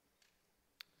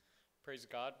Praise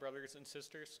God, brothers and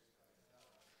sisters.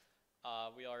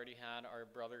 We already had our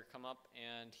brother come up,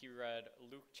 and he read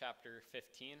Luke chapter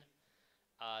 15.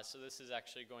 So this is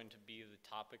actually going to be the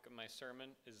topic of my sermon,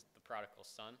 is the prodigal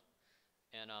son.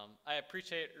 And I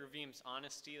appreciate Ravim's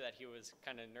honesty that he was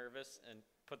kind of nervous and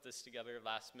put this together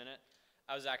last minute.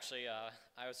 I was actually,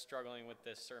 I was struggling with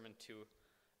this sermon too,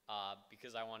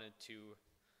 because I wanted to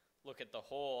look at the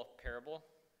whole parable,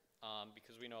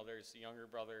 because we know there's the younger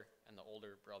brother and the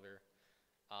older brother.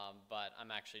 But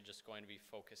I'm actually just going to be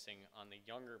focusing on the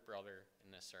younger brother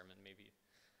in this sermon.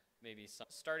 Maybe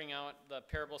starting out, the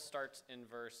parable starts in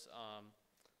verse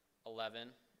 11,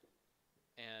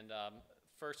 and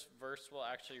first verse we'll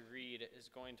actually read is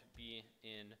going to be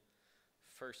in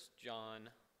 1 John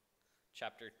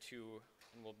chapter 2,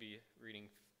 and we'll be reading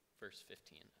verse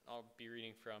 15. I'll be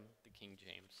reading from the King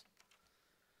James.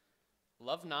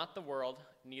 Love not the world,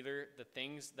 neither the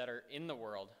things that are in the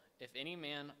world. If any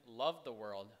man love the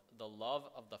world, the love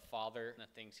of the Father, and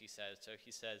the things he says. So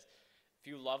he says, if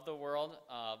you love the world,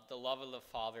 the love of the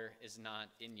Father is not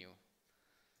in you.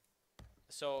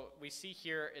 So we see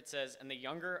here, it says, and the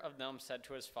younger of them said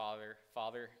to his father,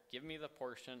 Father, give me the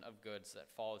portion of goods that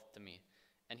falleth to me.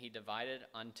 And he divided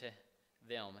unto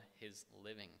them his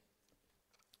living.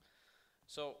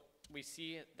 So we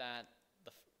see that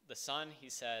the son, he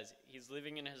says, he's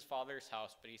living in his father's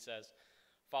house, but he says,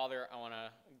 Father, I want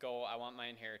to go, I want my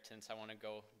inheritance, I want to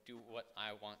go do what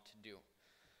I want to do.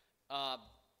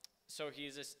 So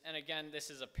he's this, and again, this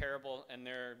is a parable, and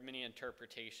there are many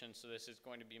interpretations, so this is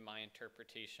going to be my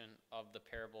interpretation of the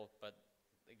parable, but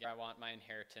again, I want my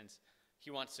inheritance.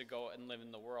 He wants to go and live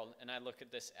in the world, and I look at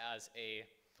this as a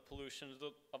pollution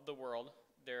of the world.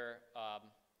 They're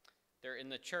in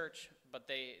the church, but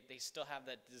they still have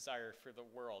that desire for the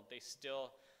world. They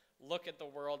still look at the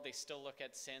world, they still look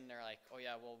at sin, they're like, oh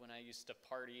yeah, well, when I used to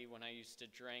party, when I used to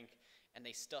drink, and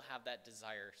they still have that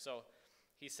desire. So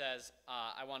he says,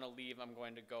 I want to leave, I'm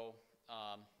going to go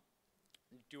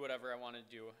do whatever I want to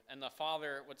do. And the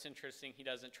father, what's interesting, he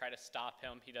doesn't try to stop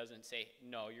him, he doesn't say,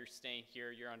 no, you're staying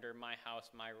here, you're under my house,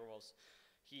 my rules.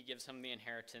 He gives him the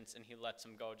inheritance and he lets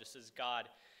him go. Just as God,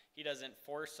 he doesn't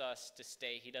force us to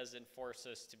stay, he doesn't force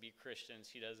us to be Christians,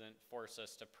 he doesn't force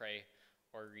us to pray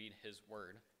or read his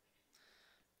word.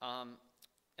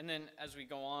 And then as we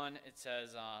go on, it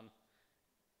says,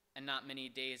 and not many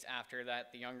days after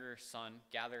that, the younger son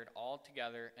gathered all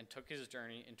together and took his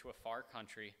journey into a far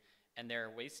country, and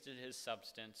there wasted his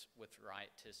substance with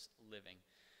riotous living.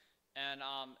 And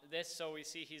so we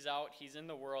see he's out, he's in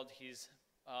the world, he's,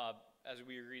 as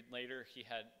we read later,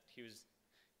 he was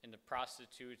into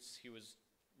prostitutes, he was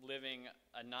living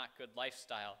a not good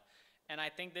lifestyle. And I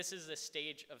think this is the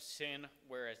stage of sin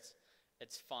where it's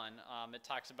fun. It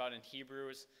talks about in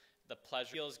Hebrews, the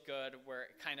pleasure feels good, where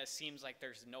it kind of seems like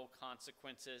there's no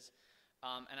consequences.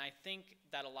 And I think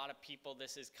that a lot of people,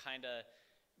 this is kind of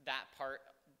that part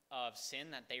of sin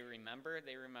that they remember.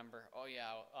 They remember, oh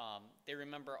yeah, they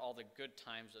remember all the good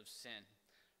times of sin.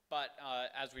 But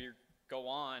as we go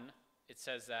on, it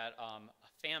says that a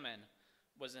famine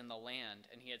was in the land,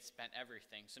 and he had spent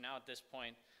everything. So now at this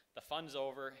point, the fun's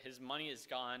over, his money is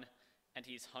gone, and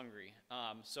he's hungry.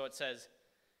 So it says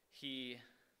he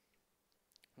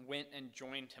went and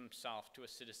joined himself to a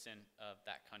citizen of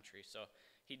that country. So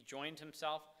he joined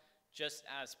himself, just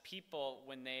as people,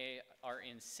 when they are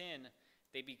in sin,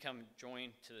 they become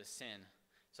joined to the sin.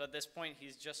 So at this point,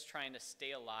 he's just trying to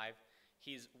stay alive.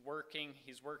 He's working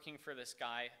for this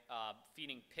guy,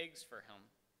 feeding pigs for him.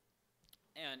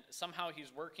 And somehow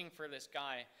he's working for this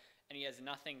guy, and he has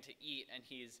nothing to eat, and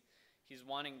he's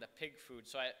wanting the pig food.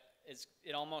 So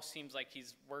it almost seems like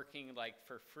he's working like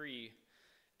for free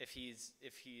if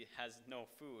he has no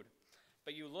food.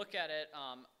 But you look at it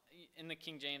in the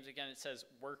King James, again, it says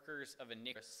workers of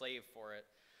iniquity, slave for it.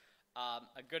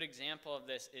 A good example of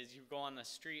this is you go on the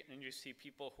street and you see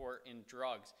people who are in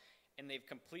drugs, and they've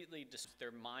completely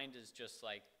their mind is just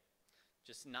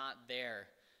not there,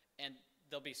 and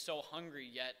they'll be so hungry,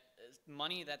 yet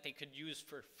money that they could use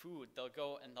for food, they'll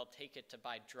go and they'll take it to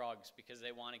buy drugs because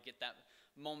they want to get that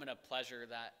moment of pleasure,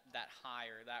 that high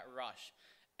or that rush.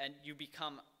 And you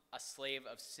become a slave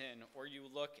of sin. Or you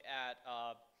look at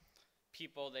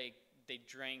people, they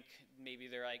drink, maybe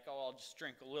they're like, oh, I'll just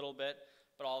drink a little bit,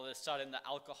 but all of a sudden the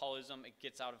alcoholism, it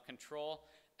gets out of control,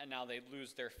 and now they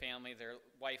lose their family, their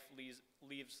wife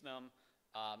leaves them,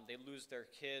 they lose their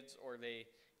kids, or they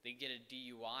get a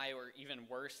DUI, or even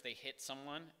worse, they hit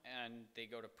someone and they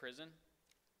go to prison.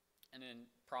 And in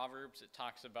Proverbs, it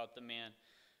talks about the man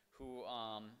who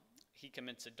he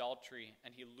commits adultery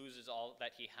and he loses all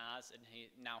that he has, and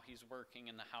now he's working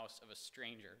in the house of a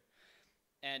stranger.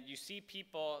 And you see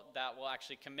people that will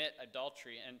actually commit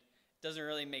adultery, and it doesn't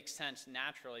really make sense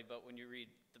naturally, but when you read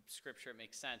the scripture, it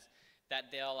makes sense, that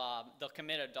they'll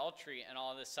commit adultery, and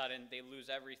all of a sudden they lose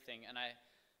everything. And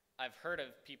I've heard of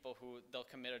people who they'll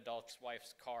commit adultery's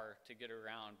wife's car to get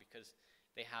around because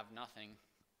they have nothing.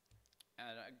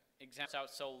 And examines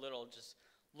out so little, just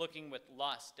looking with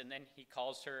lust, and then he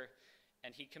calls her,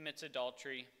 and he commits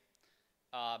adultery,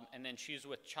 and then she's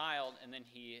with child, and then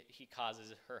he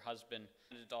causes her husband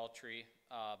adultery,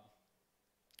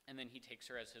 and then he takes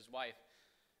her as his wife.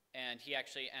 And he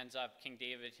actually ends up, King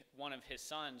David, one of his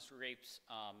sons rapes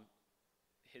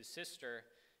his sister,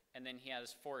 and then he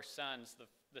has 4 sons.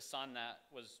 The son that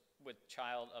was with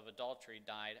child of adultery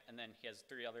died, and then he has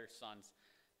 3 other sons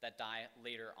that die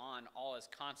later on, all as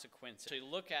consequences. So you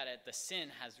look at it, the sin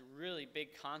has really big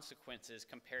consequences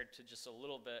compared to just a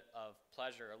little bit of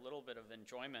pleasure, a little bit of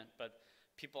enjoyment, but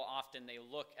people often, they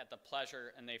look at the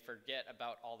pleasure and they forget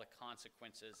about all the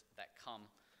consequences that come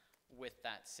with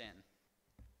that sin.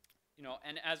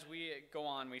 And as we go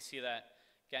on, we see that,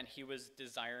 again, he was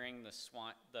desiring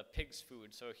the pig's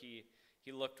food, so he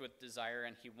looked with desire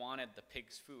and he wanted the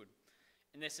pig's food.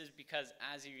 And this is because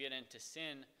as you get into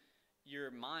sin,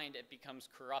 your mind, it becomes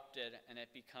corrupted and it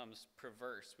becomes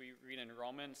perverse. We read in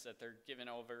Romans that they're given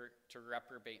over to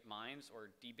reprobate minds or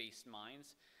debased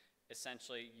minds.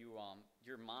 Essentially,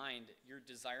 your mind, you're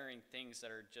desiring things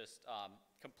that are just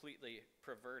completely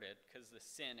perverted, because the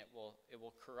sin, it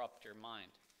will corrupt your mind.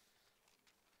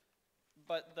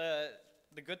 But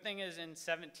the good thing is in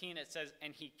 17 it says,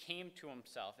 and he came to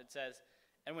himself. It says,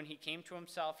 and when he came to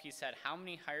himself, he said, how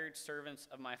many hired servants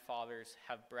of my father's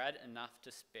have bread enough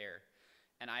to spare,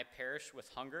 and I perish with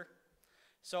hunger?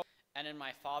 So, and in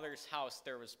my father's house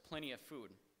there was plenty of food.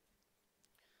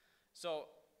 So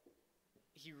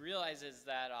he realizes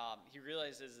that,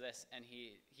 this, and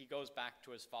he goes back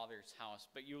to his father's house.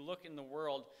 But you look in the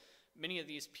world, many of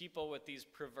these people with these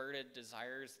perverted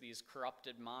desires, these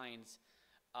corrupted minds,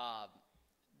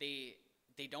 they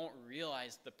don't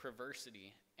realize the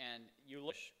perversity. And you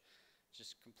look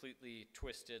just completely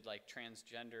twisted, like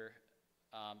transgender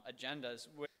agendas.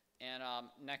 And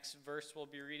next verse we'll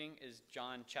be reading is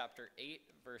John chapter 8,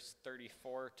 verse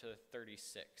 34 to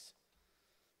 36.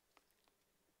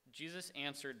 Jesus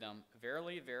answered them,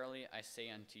 verily, verily, I say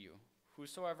unto you,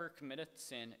 whosoever committeth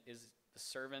sin is the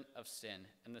servant of sin,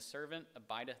 and the servant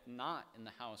abideth not in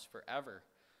the house forever,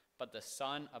 but the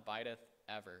Son abideth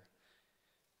ever.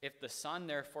 If the Son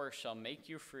therefore shall make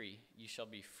you free, you shall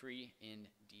be free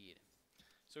indeed.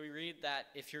 So we read that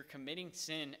if you're committing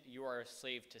sin, you are a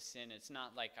slave to sin. It's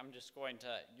not like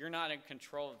you're not in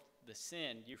control of the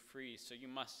sin, you're free. So you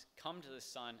must come to the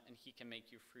Son and he can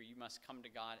make you free. You must come to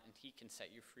God and he can set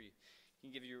you free. He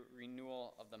can give you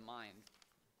renewal of the mind.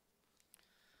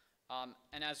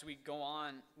 And as we go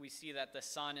on, we see that the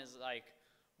Son is like,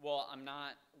 well, I'm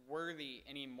not worthy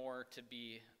anymore to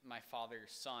be my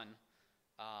Father's son,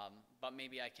 but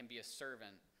maybe I can be a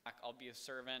servant. I'll be a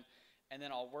servant, and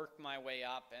then I'll work my way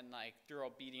up, and like through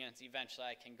obedience, eventually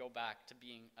I can go back to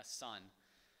being a son.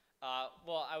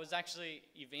 Well, I was actually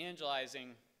evangelizing,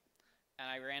 and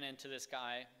I ran into this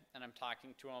guy, and I'm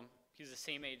talking to him. He's the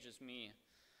same age as me,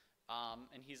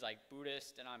 and he's like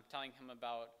Buddhist, and I'm telling him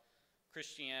about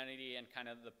Christianity and kind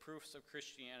of the proofs of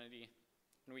Christianity.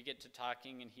 And we get to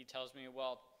talking, and he tells me,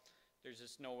 well, there's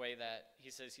just no way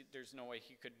there's no way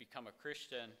he could become a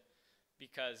Christian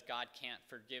because God can't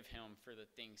forgive him for the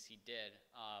things he did.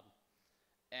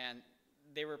 And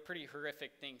they were pretty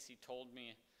horrific things he told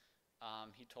me.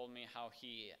 He told me how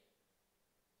he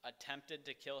attempted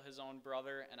to kill his own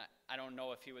brother, and I don't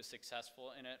know if he was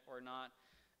successful in it or not,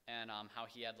 and how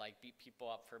he had like beat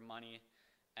people up for money,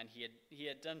 and he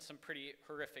had done some pretty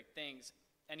horrific things,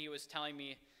 and he was telling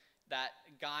me that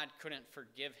God couldn't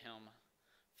forgive him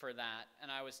for that, and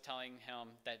I was telling him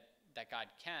that God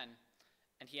can.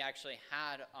 And he actually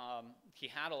had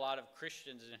a lot of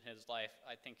Christians in his life.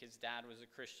 I think his dad was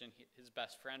a Christian. His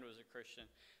best friend was a Christian.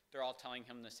 They're all telling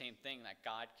him the same thing, that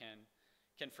God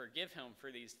can forgive him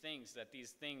for these things, that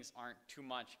these things aren't too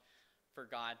much for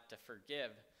God to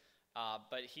forgive.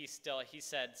 But he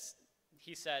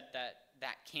said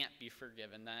that can't be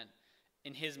forgiven, that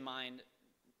in his mind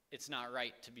it's not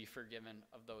right to be forgiven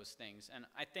of those things. And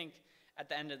I think at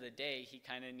the end of the day, he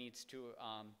kind of needs to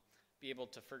be able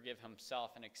to forgive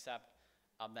himself and accept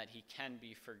that he can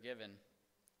be forgiven.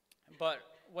 But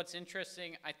what's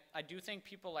interesting, I do think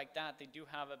people like that, they do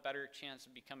have a better chance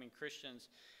of becoming Christians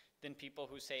than people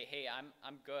who say, hey,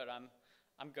 I'm good,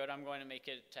 I'm good, I'm going to make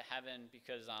it to heaven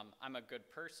because I'm a good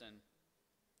person.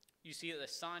 You see the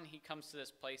son, he comes to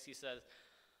this place, he says,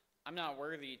 I'm not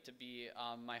worthy to be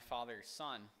my father's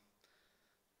son.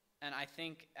 And I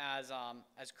think as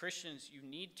Christians, you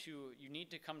need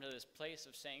to come to this place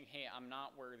of saying, hey, I'm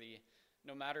not worthy.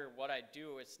 No matter what I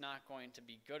do, it's not going to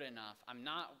be good enough. I'm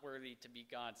not worthy to be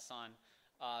God's son.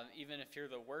 Even if you're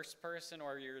the worst person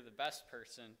or you're the best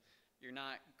person, you're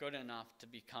not good enough to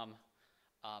become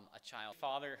a child.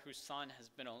 Father whose son has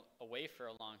been away for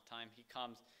a long time, he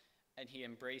comes and he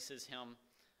embraces him.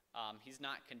 He's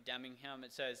not condemning him.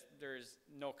 It says there's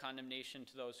no condemnation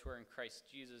to those who are in Christ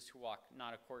Jesus, who walk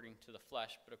not according to the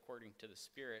flesh, but according to the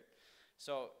Spirit.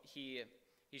 So he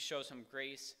shows him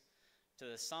grace to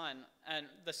the son, and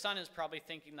the son is probably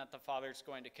thinking that the father is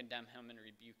going to condemn him and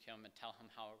rebuke him and tell him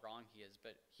how wrong he is,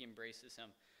 but he embraces him,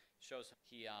 shows him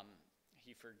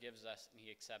he forgives us and he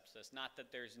accepts us. Not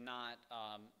that there's not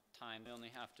time. We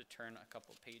only have to turn a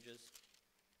couple pages.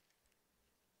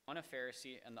 One a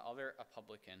Pharisee and the other a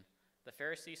publican. The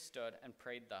Pharisee stood and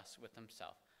prayed thus with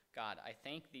himself, God, I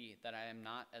thank thee that I am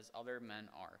not as other men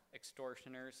are,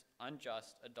 extortioners,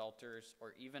 unjust, adulterers,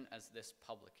 or even as this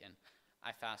publican.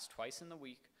 I fast twice in the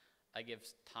week. I give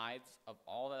tithes of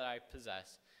all that I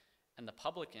possess. And the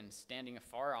publican, standing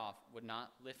afar off, would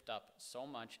not lift up so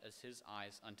much as his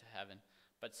eyes unto heaven,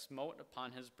 but smote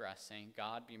upon his breast, saying,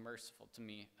 God, be merciful to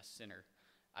me, a sinner.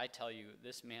 I tell you,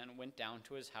 this man went down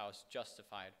to his house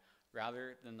justified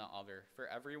rather than the other. For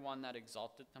every one that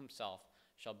exalteth himself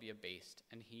shall be abased,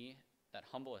 and he that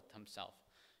humbleth himself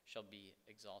shall be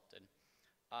exalted.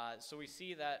 So we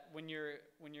see that when you're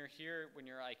here, when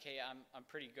you're like, hey, I'm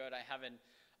pretty good.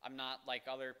 I'm not like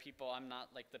other people. I'm not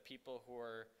like the people who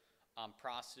are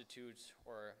prostitutes,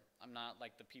 or I'm not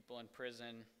like the people in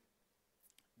prison.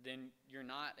 Then you're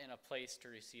not in a place to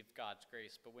receive God's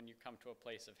grace. But when you come to a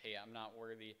place of, hey, I'm not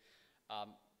worthy,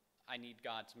 I need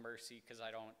God's mercy because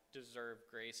I don't deserve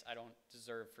grace, I don't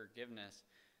deserve forgiveness,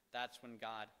 that's when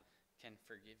God can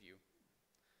forgive you.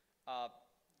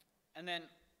 And then,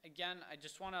 again, I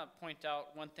just want to point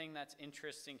out one thing that's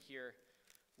interesting here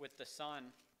with the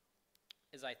son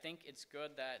is I think it's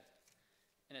good that,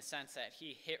 in a sense, that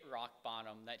he hit rock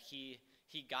bottom, that he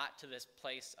got to this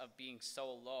place of being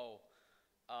so low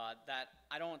that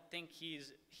I don't think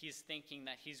he's thinking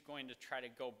that he's going to try to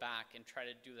go back and try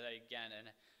to do that again and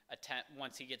attempt,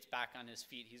 once he gets back on his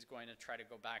feet, he's going to try to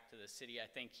go back to the city. I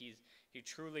think he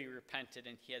truly repented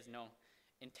and he has no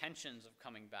intentions of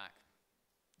coming back.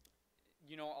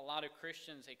 You know, a lot of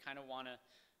Christians, they kind of want to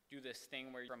do this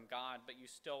thing where you're from God, but you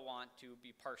still want to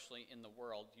be partially in the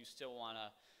world. You still want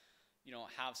to, you know,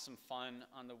 have some fun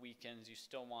on the weekends. You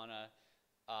still want to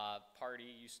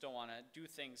party. You still want to do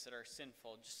things that are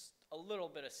sinful. Just a little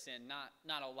bit of sin,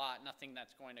 not a lot, nothing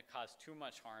that's going to cause too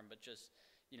much harm, but just,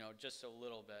 you know, just a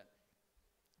little bit.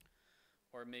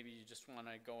 Or maybe you just want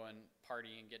to go and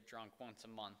party and get drunk once a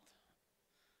month.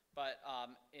 But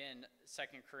in 2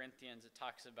 Corinthians, it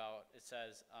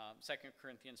says, 2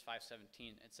 Corinthians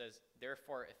 5:17, it says,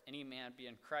 therefore, if any man be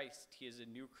in Christ, he is a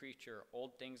new creature.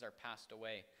 Old things are passed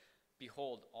away.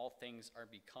 Behold, all things are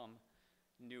become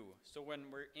new. So when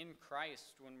we're in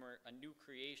Christ, when we're a new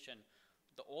creation,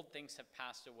 the old things have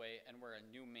passed away and we're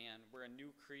a new man. We're a new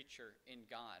creature in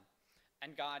God.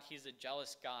 And God, he's a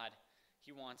jealous God.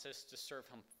 He wants us to serve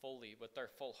him fully with our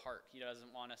full heart. He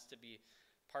doesn't want us to be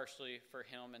partially for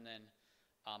him and then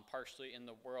partially in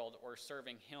the world, or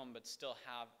serving him but still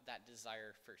have that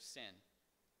desire for sin.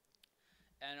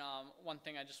 And one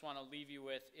thing I just want to leave you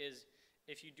with is,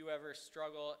 if you do ever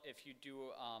struggle, if you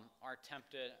are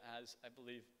tempted, as I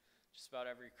believe just about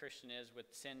every Christian is, with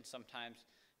sin sometimes,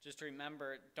 just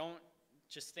remember, don't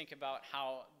just think about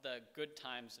how the good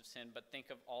times of sin, but think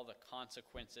of all the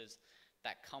consequences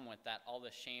that come with that, all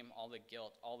the shame, all the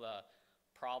guilt, all the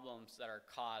problems that are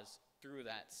caused through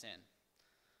that sin.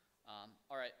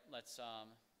 All right, let's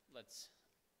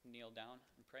kneel down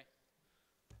and pray.